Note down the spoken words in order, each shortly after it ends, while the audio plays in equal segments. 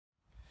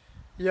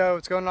Yo,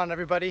 what's going on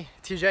everybody?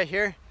 TJ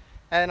here,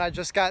 and I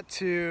just got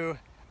to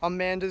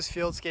Amanda's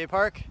Field Skate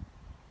Park,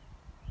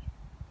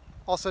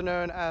 also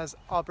known as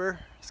Upper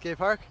Skate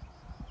Park.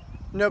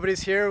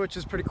 Nobody's here, which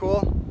is pretty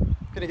cool.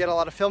 Gonna get a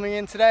lot of filming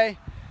in today.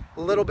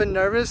 A little bit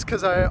nervous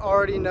because I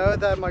already know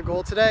that my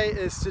goal today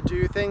is to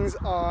do things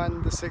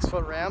on the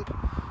 6-foot ramp.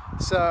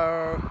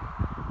 So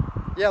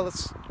yeah,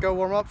 let's go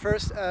warm up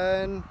first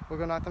and we'll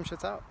go knock them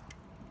shits out.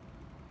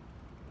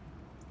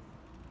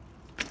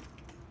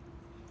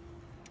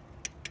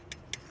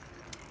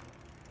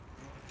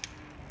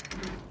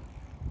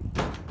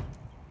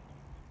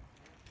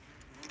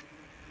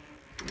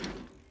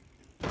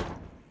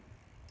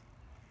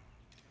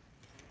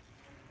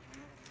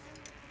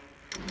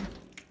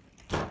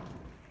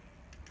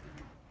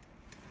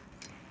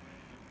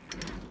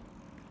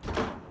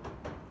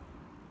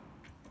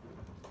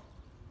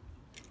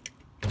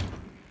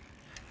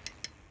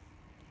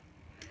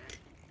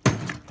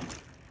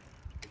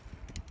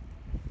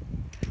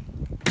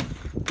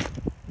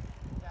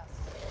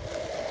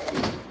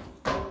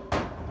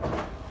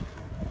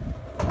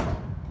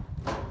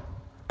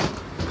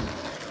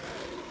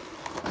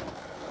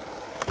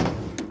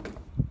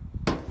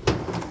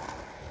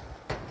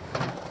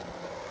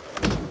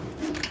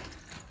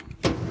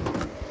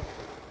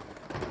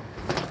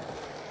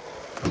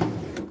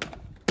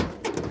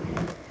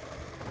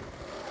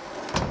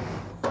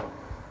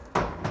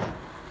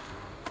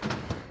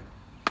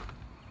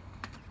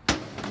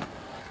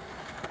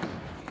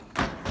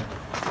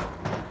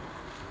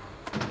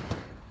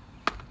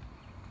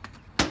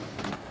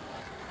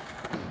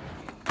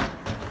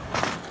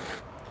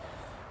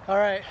 All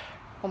right,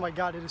 oh my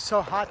God, it is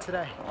so hot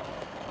today.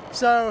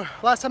 So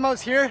last time I was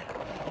here,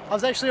 I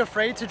was actually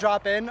afraid to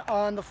drop in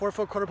on the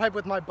 4-foot quarter pipe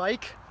with my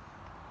bike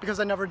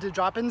because I never did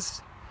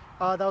drop-ins.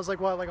 That was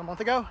like a month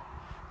ago.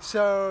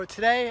 So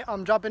today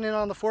I'm dropping in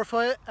on the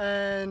 4-foot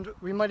and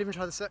we might even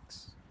try the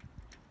 6.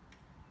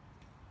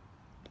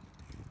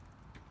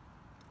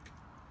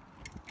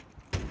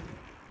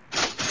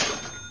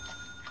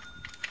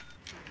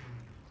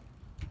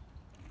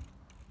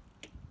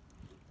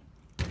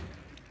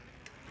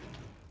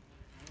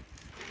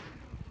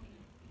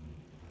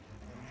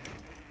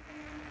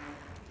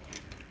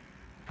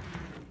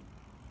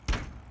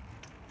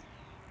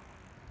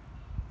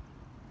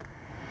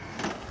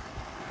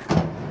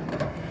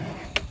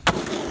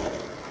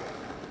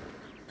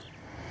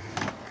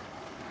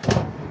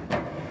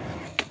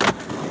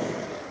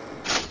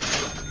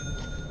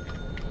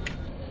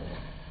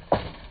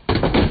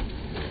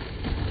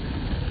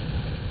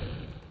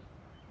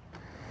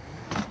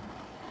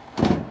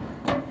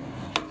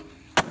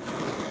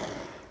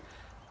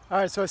 All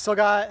right, so I still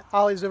got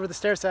ollies over the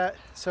stair set,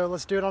 so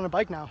let's do it on a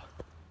bike now.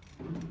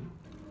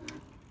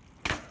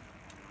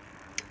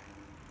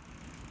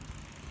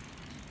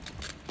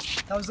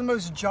 That was the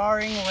most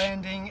jarring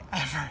landing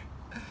ever.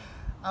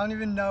 I don't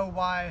even know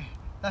why.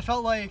 That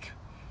felt like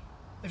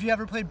if you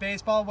ever played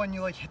baseball when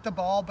you like hit the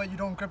ball but you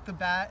don't grip the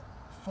bat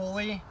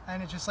fully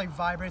and it just like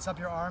vibrates up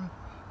your arm.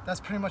 That's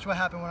pretty much what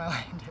happened when I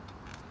landed.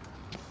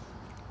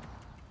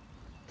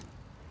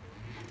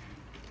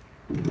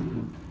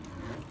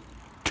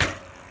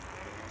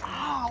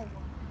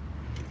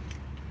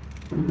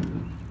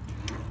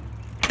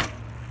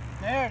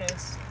 There it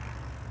is.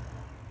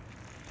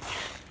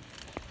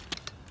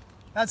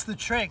 That's the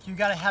trick. You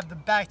gotta have the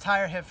back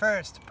tire hit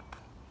first.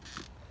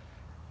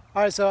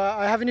 All right, so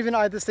I haven't even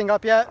eyed this thing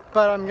up yet,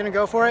 but I'm gonna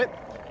go for it.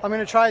 I'm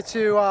gonna try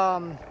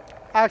to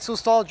axle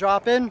stall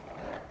drop in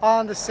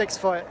on the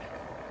 6-foot.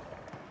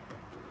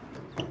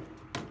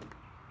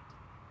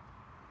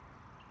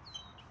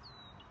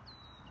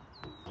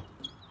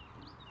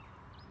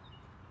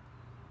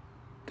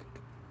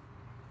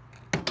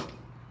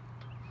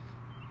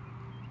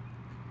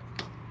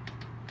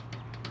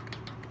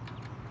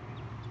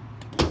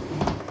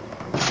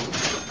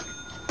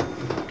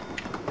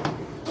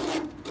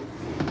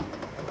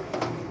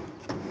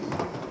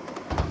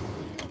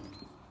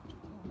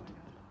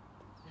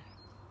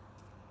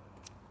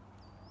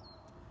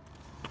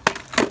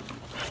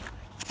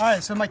 All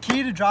right, so my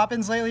key to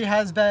drop-ins lately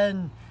has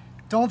been,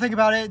 don't think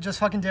about it, just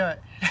fucking do it.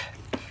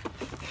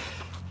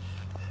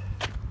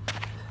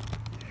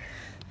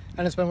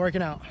 And it's been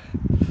working out.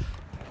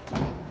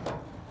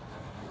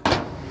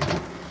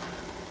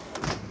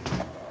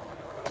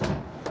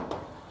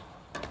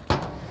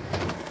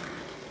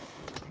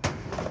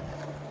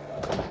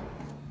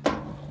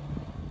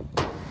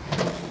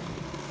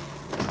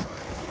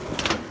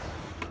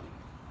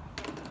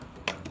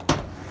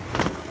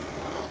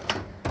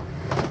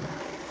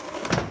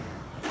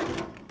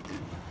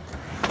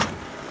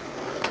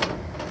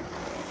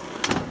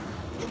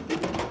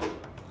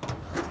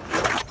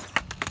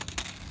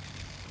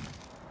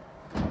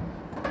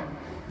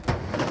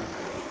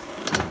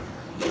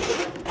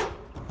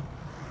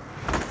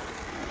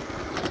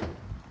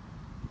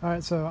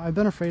 Alright, so I've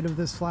been afraid of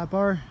this flat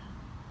bar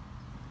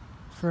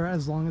for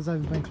as long as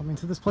I've been coming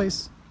to this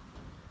place.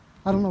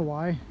 I don't know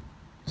why.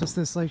 Just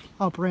this like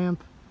up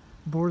ramp,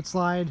 board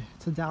slide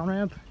to down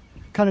ramp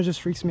kind of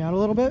just freaks me out a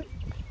little bit.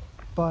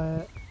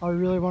 but I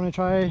really want to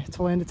try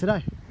to land it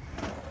today.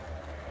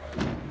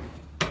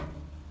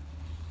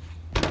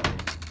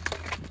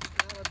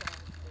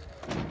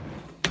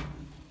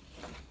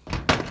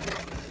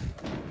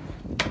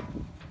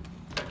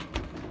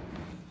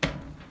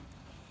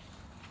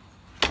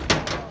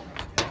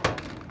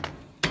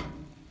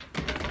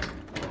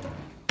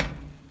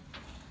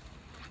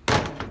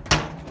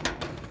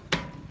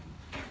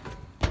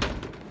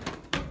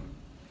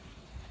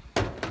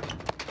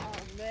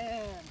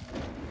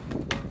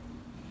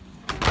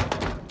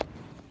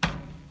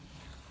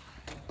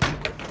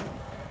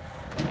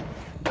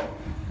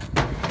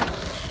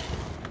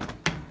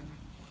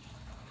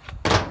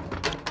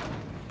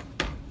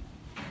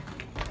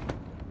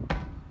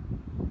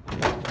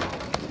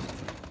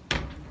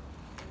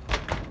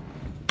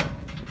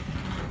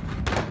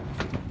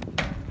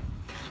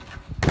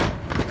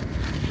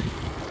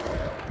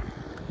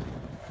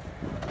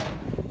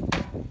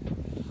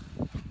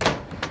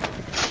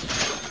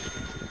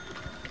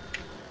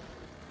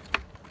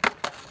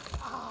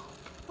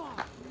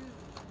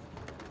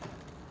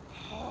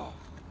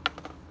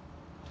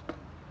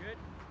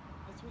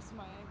 Twisted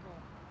my ankle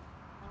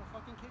on a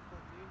fucking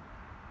kickflip, dude.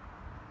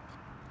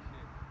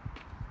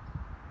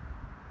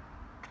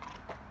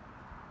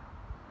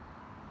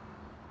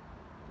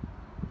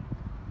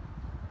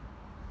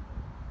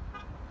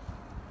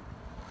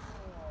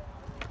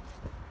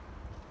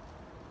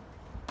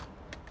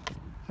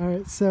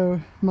 Alright,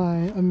 so my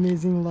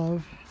amazing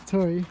love,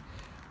 Tori,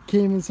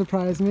 came and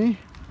surprised me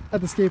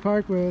at the skate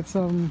park with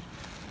some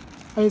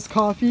iced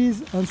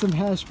coffees and some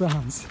hash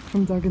browns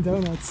from Dunkin'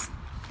 Donuts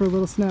for a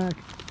little snack.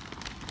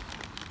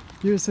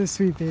 You're so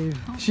sweet, babe.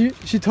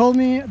 She told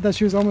me that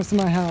she was almost in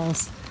my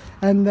house,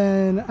 and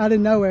then out of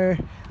nowhere,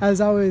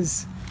 as I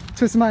was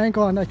twisting my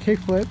ankle on that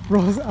kickflip,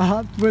 rolls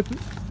up with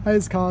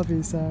iced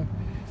coffee. So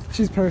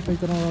she's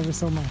perfect, and I love her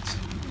so much.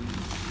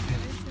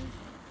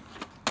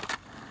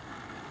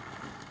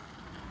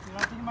 Dude,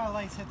 I think my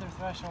legs hit their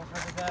threshold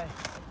for the day.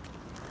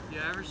 You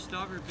ever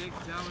stub or big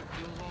down with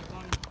feels all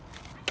funny?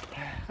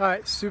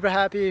 Alright, super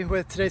happy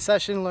with today's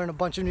session. Learned a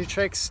bunch of new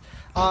tricks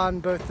on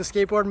both the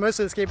skateboard,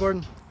 mostly the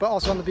skateboard, but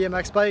also on the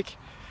BMX bike.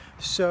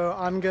 So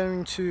I'm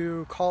going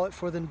to call it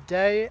for the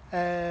day,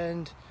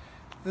 and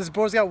this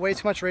board's got way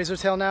too much razor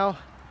tail now.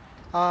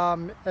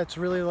 It's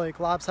really like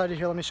lopsided.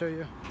 Here, let me show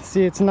you.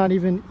 See, it's not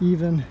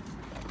even.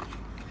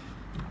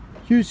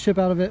 Huge chip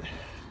out of it,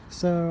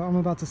 so I'm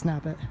about to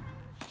snap it.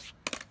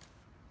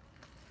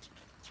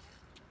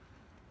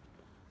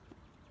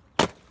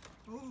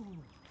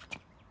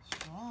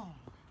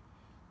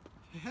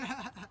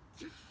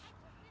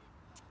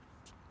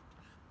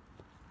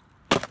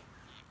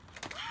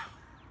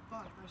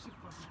 Fuck, that shit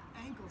fucking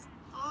ankles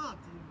up,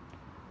 dude.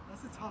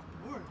 That's a tough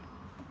board.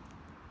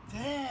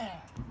 Damn.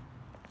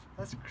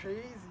 That's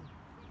crazy.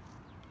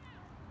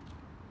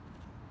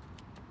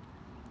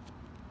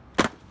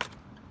 That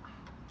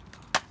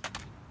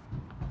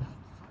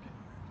fucking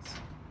hurts.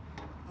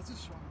 That's a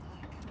strong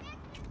leg.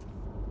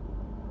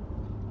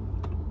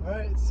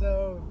 Alright,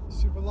 so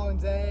super long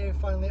day.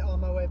 Finally on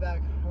my way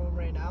back home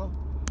right now.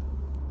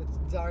 It's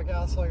dark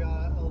out, so I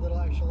got a little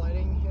extra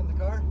lighting in the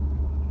car.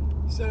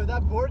 So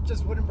that board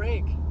just wouldn't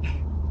break.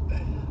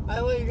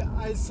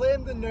 I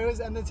slammed the nose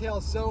and the tail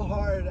so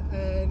hard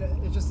and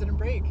it just didn't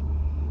break.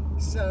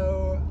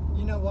 So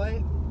you know what?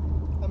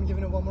 I'm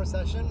giving it one more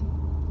session.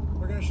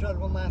 We're gonna shred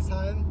one last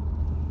time,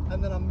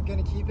 and then I'm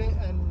gonna keep it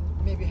and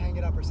maybe hang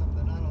it up or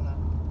something. I don't know.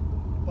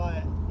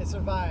 But it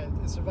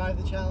survived. It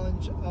survived the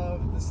challenge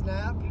of the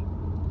snap.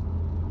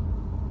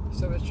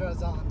 So it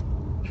shreds on.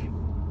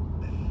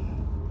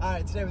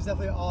 Alright, today was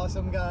definitely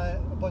awesome. Got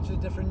a bunch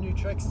of different new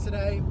tricks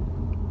today.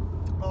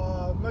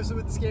 Mostly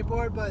with the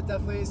skateboard, but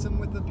definitely some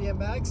with the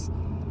BMX.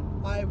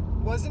 I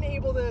wasn't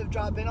able to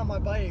drop in on my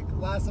bike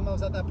last time I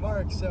was at that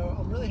park, so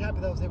I'm really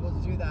happy that I was able to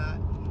do that.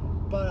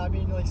 But I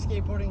mean, like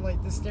skateboarding,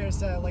 like the stair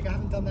set, like I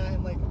haven't done that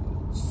in like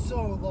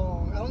so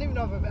long. I don't even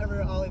know if I've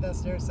ever ollied that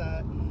stair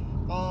set.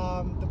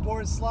 The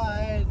board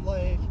slide,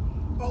 like,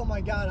 oh my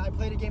god, I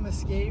played a game of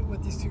skate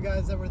with these two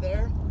guys that were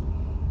there,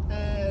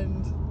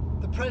 and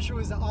the pressure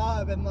was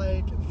up, and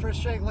like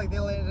first trick, like they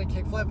landed a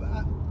kickflip.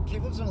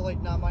 Kickflips are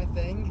like not my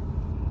thing,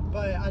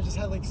 but I just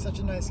had like such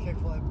a nice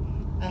kickflip,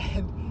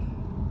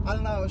 and I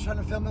don't know, I was trying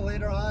to film it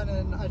later on,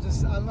 and I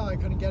don't know, I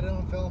couldn't get it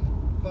on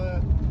film, but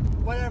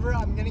whatever,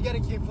 I'm gonna get a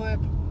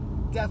kickflip,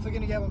 definitely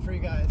gonna get one for you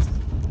guys.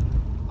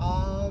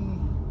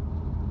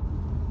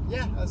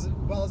 Yeah, as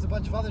well as a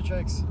bunch of other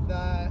tricks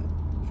that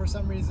for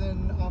some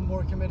reason I'm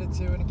more committed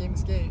to in a game of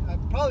skate.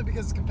 Probably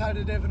because it's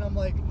competitive and I'm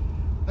like,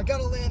 I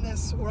gotta land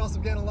this or else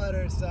I'm getting a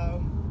letter.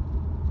 So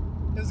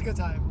it was a good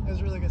time. It was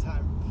a really good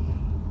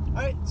time.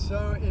 Alright,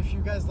 so if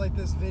you guys like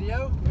this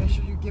video, make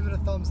sure you give it a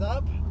thumbs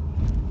up.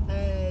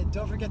 And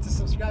don't forget to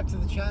subscribe to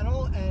the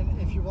channel. And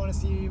if you want to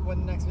see when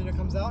the next video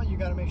comes out, you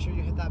gotta make sure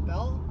you hit that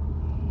bell.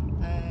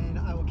 And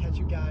I will catch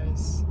you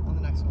guys on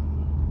the next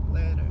one.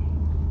 Later.